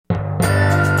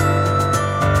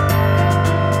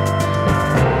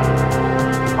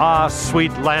Ah,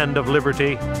 sweet land of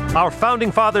liberty. Our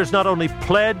founding fathers not only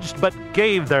pledged, but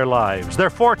gave their lives,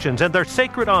 their fortunes, and their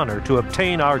sacred honor to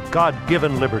obtain our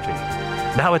God-given liberty.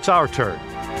 Now it's our turn.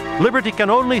 Liberty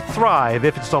can only thrive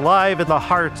if it's alive in the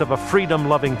hearts of a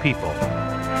freedom-loving people.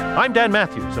 I'm Dan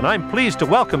Matthews, and I'm pleased to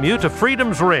welcome you to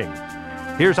Freedom's Ring.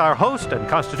 Here's our host and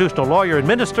constitutional lawyer and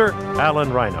minister,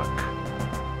 Alan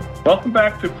Reinach. Welcome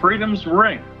back to Freedom's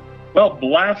Ring. Well,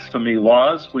 blasphemy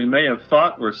laws we may have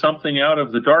thought were something out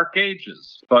of the Dark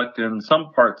Ages, but in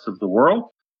some parts of the world,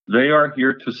 they are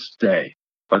here to stay.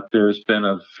 But there's been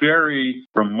a very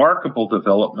remarkable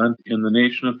development in the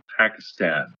nation of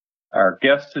Pakistan. Our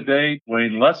guest today,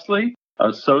 Duane Leslie,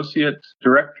 Associate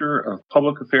Director of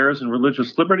Public Affairs and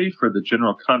Religious Liberty for the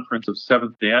General Conference of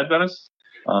Seventh-day Adventists,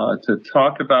 to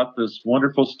talk about this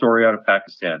wonderful story out of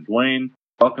Pakistan. Duane,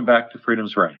 welcome back to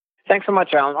Freedom's Ring. Thanks so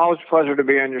much, Alan. Always a pleasure to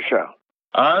be on your show.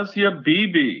 Asia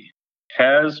Bibi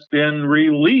has been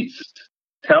released.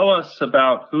 Tell us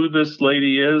about who this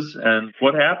lady is and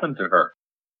what happened to her.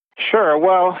 Sure.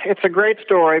 Well, it's a great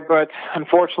story, but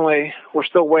unfortunately, we're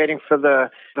still waiting for the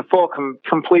full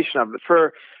completion of it.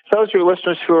 For those of your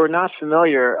listeners who are not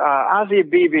familiar, Asia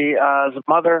Bibi is a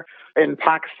mother in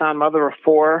Pakistan, mother of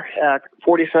four,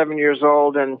 47 years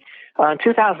old, and in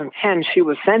 2010, she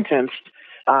was sentenced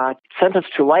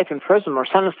to life in prison, or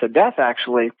sentenced to death,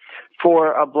 actually,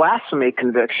 for a blasphemy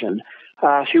conviction.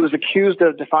 She was accused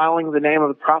of defiling the name of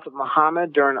the Prophet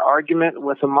Muhammad during an argument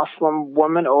with a Muslim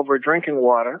woman over drinking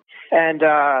water. And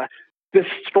this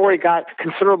story got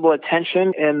considerable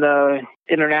attention in the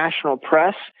international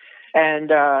press.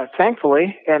 And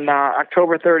thankfully, in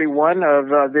October 31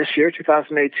 of this year,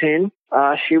 2018,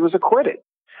 she was acquitted.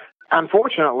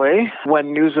 Unfortunately,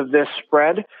 when news of this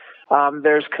spread,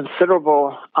 there's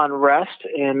considerable unrest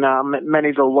in many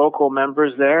of the local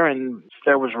members there, and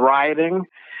there was rioting,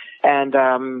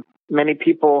 and many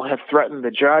people have threatened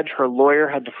the judge. Her lawyer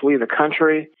had to flee the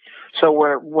country. So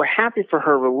we're happy for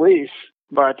her release,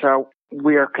 but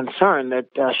we are concerned that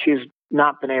she's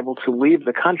not been able to leave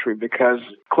the country because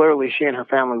clearly she and her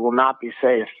family will not be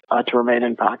safe to remain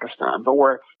in Pakistan. But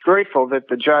we're grateful that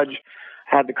the judge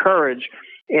had the courage,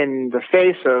 in the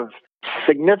face of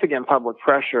significant public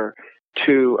pressure,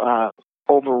 to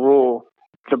overrule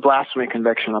the blasphemy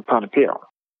conviction upon appeal.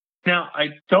 Now, I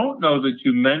don't know that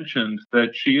you mentioned that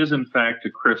she is, in fact,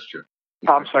 a Christian.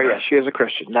 Oh, I'm sorry, yes, she is a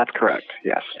Christian. That's correct,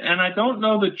 yes. And I don't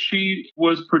know that she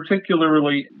was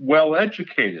particularly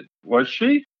well-educated, was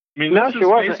she? I mean, no, this she is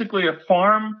wasn't. Basically a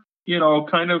farm,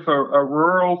 kind of a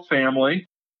rural family.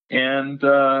 And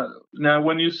now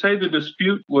when you say the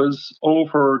dispute was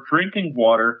over drinking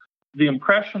water, the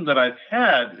impression that I've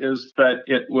had is that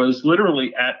it was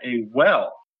literally at a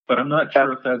well, but I'm not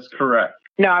sure if that's correct.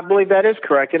 No, I believe that is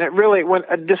correct. And when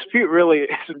a dispute really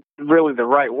isn't really the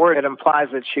right word, it implies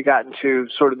that she got into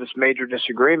sort of this major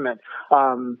disagreement.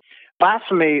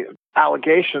 Blasphemy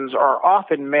allegations are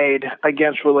often made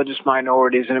against religious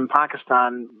minorities, and in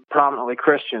Pakistan, prominently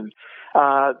Christian.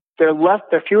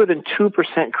 They're fewer than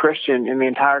 2% Christian in the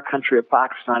entire country of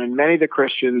Pakistan, and many of the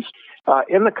Christians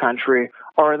in the country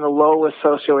are in the lowest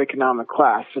socioeconomic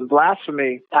class. And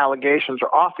blasphemy allegations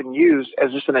are often used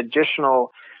as just an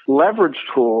additional leverage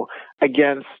tool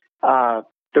against the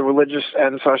religious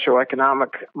and socioeconomic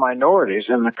minorities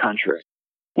in the country.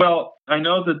 Well, I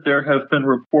know that there have been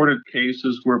reported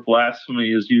cases where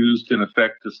blasphemy is used, in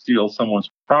effect, to steal someone's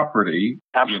property.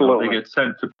 Absolutely. They get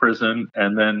sent to prison,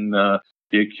 and then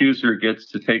the accuser gets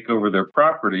to take over their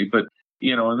property. But,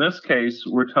 in this case,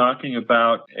 we're talking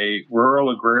about a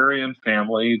rural agrarian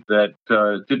family that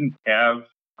didn't have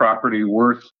property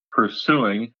worth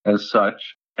pursuing as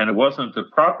such, and it wasn't a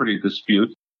property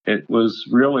dispute. It was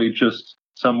really just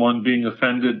someone being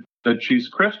offended that she's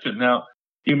Christian. Now,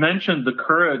 you mentioned the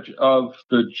courage of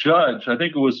the judge. I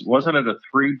think wasn't it a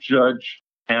 3-judge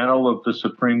panel of the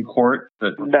Supreme Court?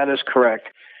 That is correct.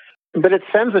 But it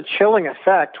sends a chilling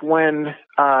effect when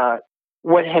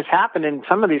what has happened in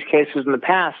some of these cases in the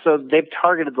past, so they've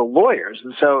targeted the lawyers.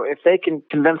 And so if they can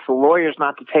convince the lawyers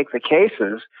not to take the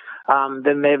cases,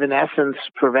 then they've in essence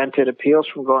prevented appeals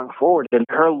from going forward. And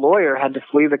her lawyer had to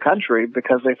flee the country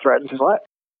because they threatened his life.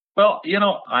 Well,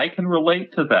 I can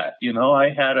relate to that.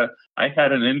 I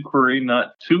had an inquiry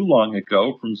not too long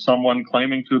ago from someone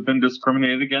claiming to have been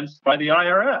discriminated against by the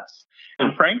IRS.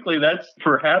 And frankly, that's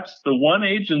perhaps the one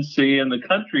agency in the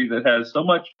country that has so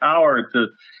much power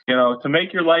to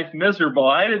make your life miserable.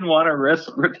 I didn't want to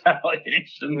risk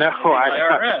retaliation. No,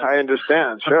 I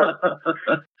understand. Sure.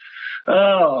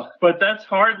 Oh, but that's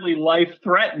hardly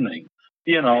life-threatening.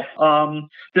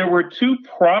 There were two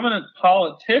prominent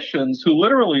politicians who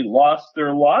literally lost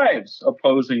their lives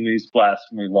opposing these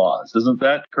blasphemy laws. Isn't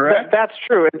that correct? That's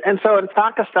true. And so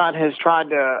Pakistan has tried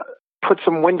to put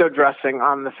some window dressing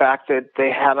on the fact that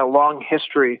they had a long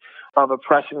history of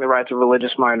oppressing the rights of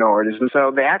religious minorities. And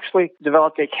so they actually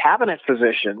developed a cabinet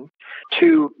position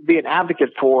to be an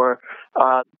advocate for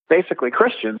basically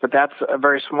Christians, but that's a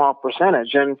very small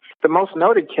percentage. And the most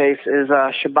noted case is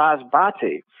Shahbaz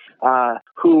Bhatti,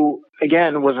 who,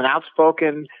 again, was an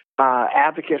outspoken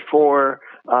advocate for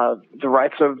the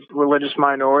rights of religious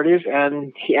minorities,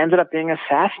 and he ended up being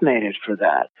assassinated for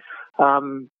that.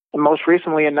 And most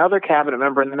recently, another cabinet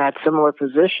member in that similar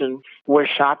position was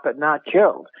shot but not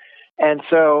killed. And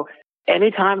so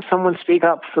anytime someone speaks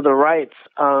up for the rights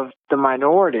of the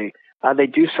minority, they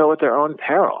do so at their own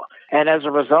peril. And as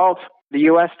a result, the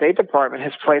U.S. State Department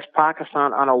has placed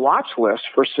Pakistan on a watch list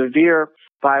for severe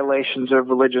violations of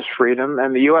religious freedom,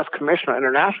 and the U.S. Commissioner on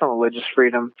International Religious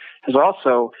Freedom has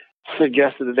also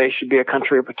suggested that they should be a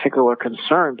country of particular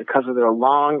concern because of their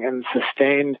long and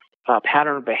sustained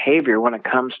pattern of behavior when it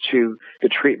comes to the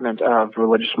treatment of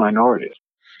religious minorities.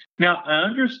 Now, I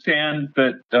understand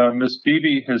that Ms.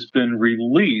 Bibi has been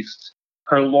released.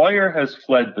 Her lawyer has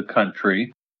fled the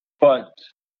country, but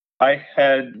I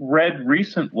had read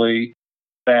recently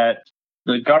that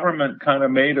the government kind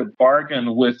of made a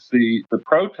bargain with the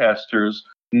protesters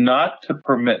not to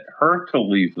permit her to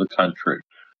leave the country.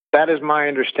 That is my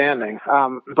understanding.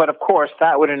 But of course,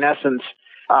 that would in essence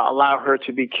allow her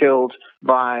to be killed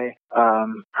by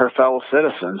her fellow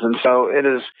citizens. And so it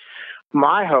is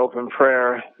my hope and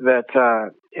prayer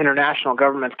that international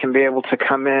governments can be able to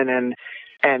come in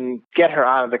and get her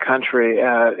out of the country.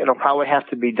 It'll probably have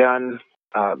to be done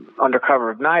under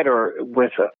cover of night or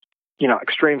with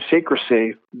extreme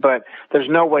secrecy, but there's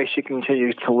no way she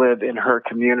continues to live in her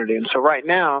community. And so right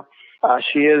now,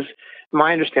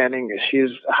 my understanding is she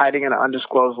is hiding in an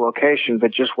undisclosed location,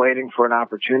 but just waiting for an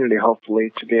opportunity,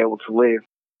 hopefully, to be able to leave.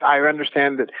 I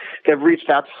understand that they've reached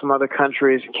out to some other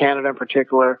countries, Canada in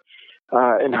particular,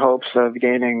 in hopes of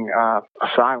gaining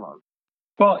asylum.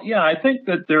 Well, yeah, I think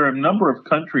that there are a number of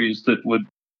countries that would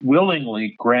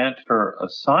willingly grant her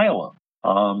asylum.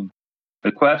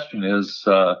 The question is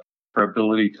her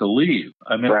ability to leave.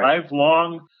 I mean, Right. I've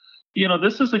long,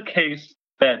 this is a case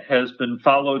that has been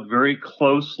followed very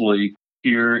closely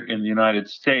here in the United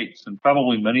States, and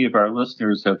probably many of our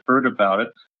listeners have heard about it.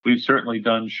 We've certainly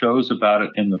done shows about it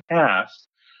in the past.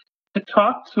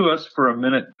 Talk to us for a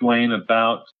minute, Dwayne,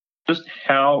 about just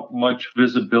how much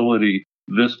visibility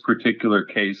this particular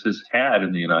case has had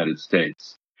in the United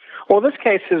States. Well, this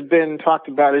case has been talked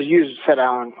about, as you said,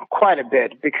 Alan, quite a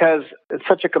bit because it's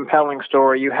such a compelling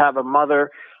story. You have a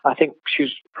mother, I think she's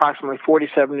approximately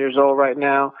 47 years old right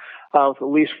now, with at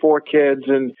least 4 kids.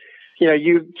 And,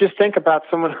 you just think about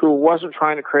someone who wasn't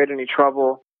trying to create any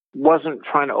trouble, wasn't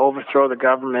trying to overthrow the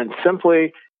government,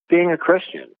 simply being a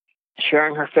Christian,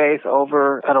 sharing her faith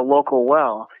over at a local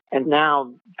well. And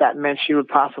now that meant she would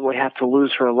possibly have to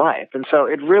lose her life. And so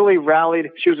it really rallied.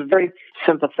 She was a very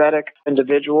sympathetic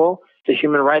individual. The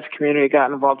human rights community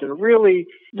got involved, and really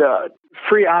the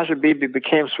Free Asia Bibi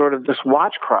became sort of this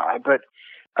watch cry. But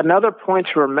another point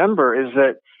to remember is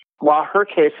that while her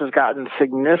case has gotten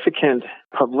significant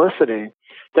publicity,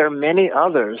 there are many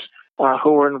others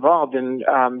who were involved. And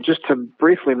just to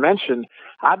briefly mention,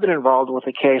 I've been involved with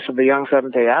a case of a young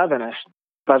Seventh-day Adventist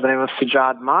by the name of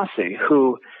Sajjad Masih,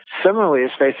 who similarly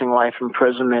is facing life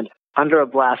imprisonment under a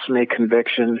blasphemy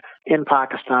conviction in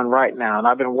Pakistan right now. And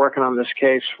I've been working on this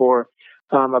case for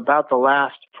about the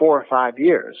last 4 or 5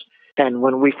 years. And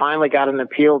when we finally got an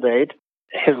appeal date,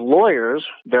 his lawyers,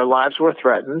 their lives were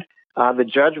threatened. The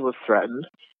judge was threatened.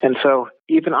 And so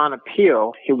even on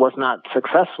appeal, he was not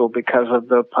successful because of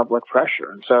the public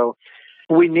pressure. And so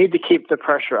we need to keep the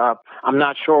pressure up. I'm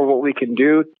not sure what we can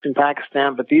do in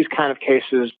Pakistan, but these kind of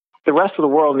cases, the rest of the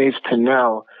world needs to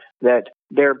know that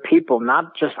there are people,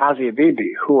 not just Asia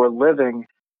Bibi, who are living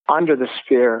under the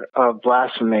sphere of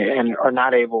blasphemy and are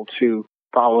not able to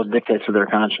follow the dictates of their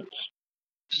conscience.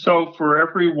 So for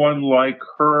everyone like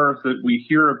her that we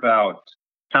hear about,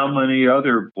 how many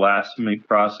other blasphemy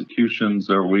prosecutions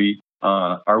are we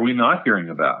not hearing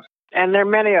about? And there are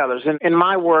many others. In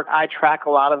my work, I track a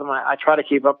lot of them. I try to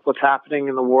keep up with what's happening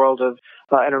in the world of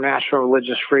international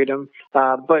religious freedom.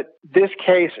 But this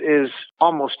case is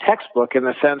almost textbook in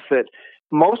the sense that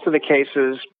most of the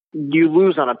cases you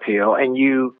lose on appeal and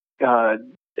you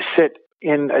sit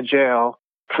in a jail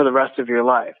for the rest of your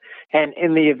life. And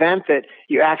in the event that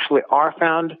you actually are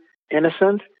found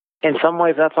innocent, in some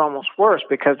ways that's almost worse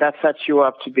because that sets you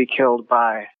up to be killed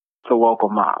by the local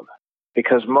mob.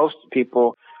 Because most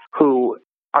people who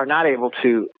are not able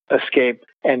to escape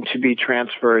and to be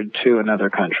transferred to another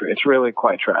country. It's really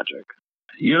quite tragic.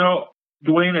 You know,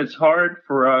 Duane, it's hard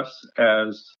for us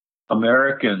as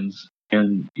Americans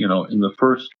in the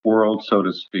first world, so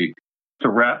to speak, to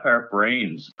wrap our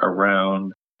brains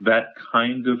around that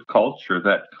kind of culture,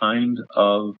 that kind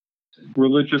of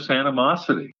religious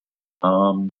animosity,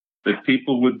 that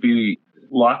people would be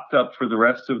locked up for the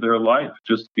rest of their life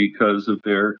just because of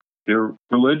their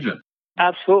religion.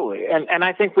 Absolutely. And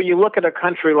I think when you look at a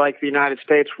country like the United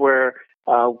States where,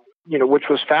 which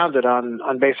was founded on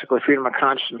basically freedom of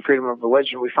conscience and freedom of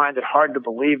religion, we find it hard to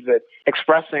believe that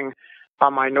expressing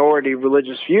a minority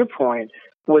religious viewpoint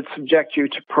would subject you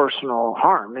to personal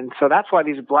harm. And so that's why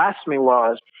these blasphemy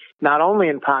laws, not only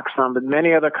in Pakistan, but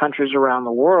many other countries around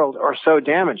the world, are so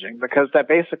damaging, because that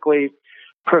basically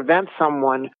prevents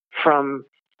someone from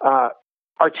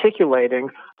articulating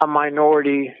a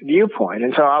minority viewpoint.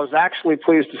 And so I was actually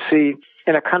pleased to see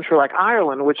in a country like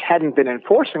Ireland, which hadn't been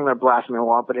enforcing their blasphemy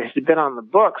law, but it had been on the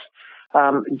books,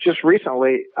 just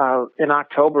recently, in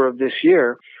October of this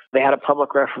year, they had a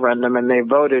public referendum and they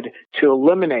voted to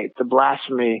eliminate the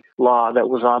blasphemy law that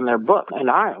was on their book in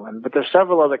Ireland. But there's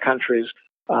several other countries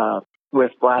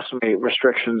with blasphemy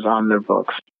restrictions on their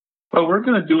books. Well, we're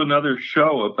going to do another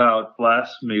show about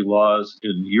blasphemy laws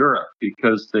in Europe,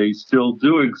 because they still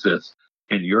do exist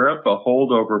in Europe, a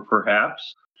holdover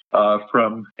perhaps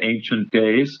from ancient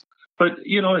days. But,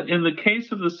 in the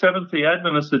case of the Seventh-day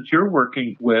Adventists that you're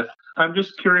working with, I'm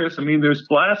just curious. I mean, there's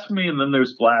blasphemy and then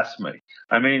there's blasphemy.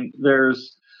 I mean,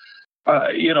 there's,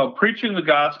 preaching the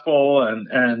gospel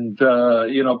and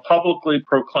publicly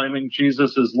proclaiming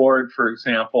Jesus as Lord, for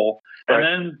example. Right. And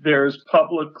then there's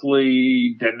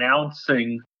publicly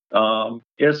denouncing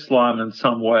Islam in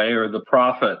some way, or the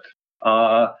prophet.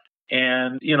 So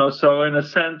in a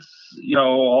sense,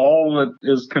 all that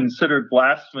is considered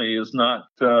blasphemy is not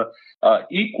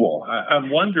equal. I'm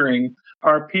wondering,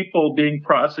 are people being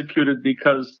prosecuted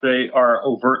because they are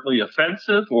overtly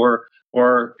offensive, or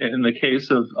in the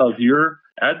case of your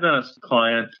Adventist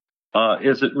client,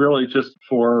 is it really just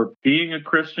for being a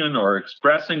Christian or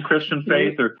expressing Christian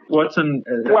faith, or what's in?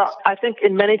 Well, I think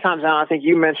in many times now, I think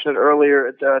you mentioned it earlier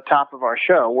at the top of our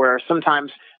show, where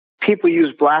sometimes people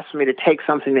use blasphemy to take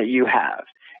something that you have.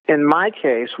 In my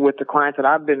case, with the client that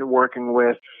I've been working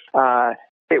with,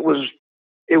 it was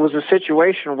a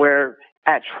situation where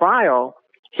at trial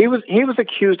he was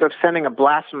accused of sending a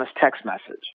blasphemous text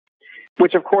message,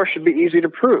 which of course should be easy to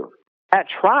prove. At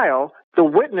trial, the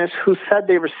witness who said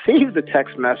they received the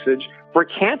text message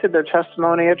recanted their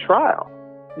testimony at trial.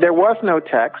 There was no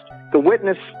text. The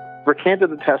witness recanted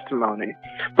the testimony,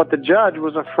 but the judge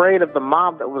was afraid of the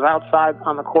mob that was outside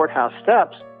on the courthouse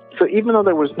steps. So even though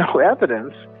there was no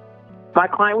evidence, my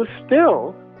client was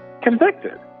still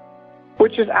convicted,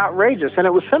 which is outrageous. And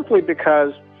it was simply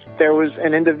because there was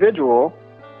an individual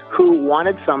who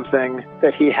wanted something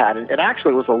that he hadn't. It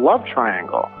actually was a love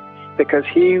triangle, because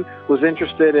he was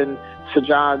interested in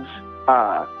Sajjad's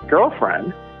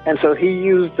girlfriend, and so he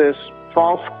used this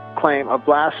false claim of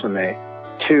blasphemy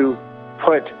to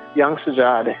put young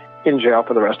Sajjad in jail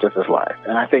for the rest of his life.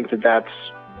 And I think that's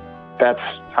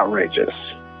outrageous.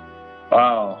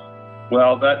 Wow.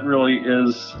 Well, that really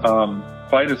is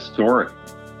quite a story.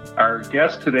 Our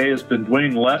guest today has been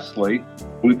Duane Leslie.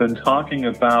 We've been talking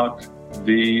about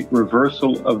the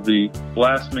reversal of the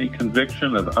blasphemy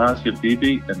conviction of Asia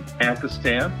Bibi in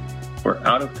Pakistan. We're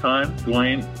out of time.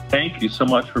 Duane, thank you so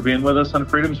much for being with us on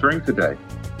Freedom's Ring today.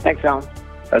 Thanks, Alan.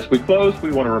 As we close,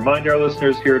 we want to remind our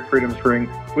listeners here at Freedom's Ring,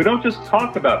 we don't just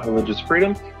talk about religious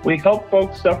freedom, we help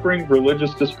folks suffering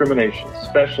religious discrimination,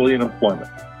 especially in employment.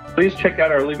 Please check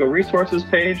out our legal resources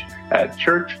page at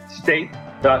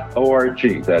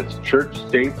churchstate.org. That's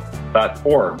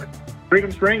churchstate.org.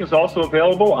 Freedom's Ring is also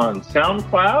available on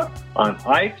SoundCloud, on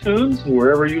iTunes,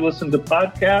 wherever you listen to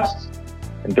podcasts.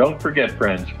 And don't forget,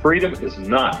 friends, freedom is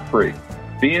not free.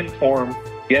 Be informed,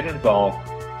 get involved,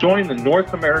 join the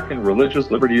North American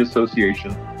Religious Liberty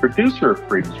Association, producer of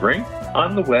Freedom's Ring,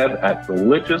 on the web at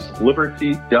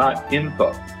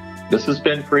religiousliberty.info. This has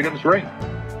been Freedom's Ring.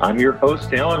 I'm your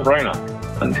host, Alan Reinach.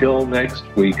 Until next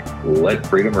week, let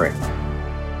freedom ring.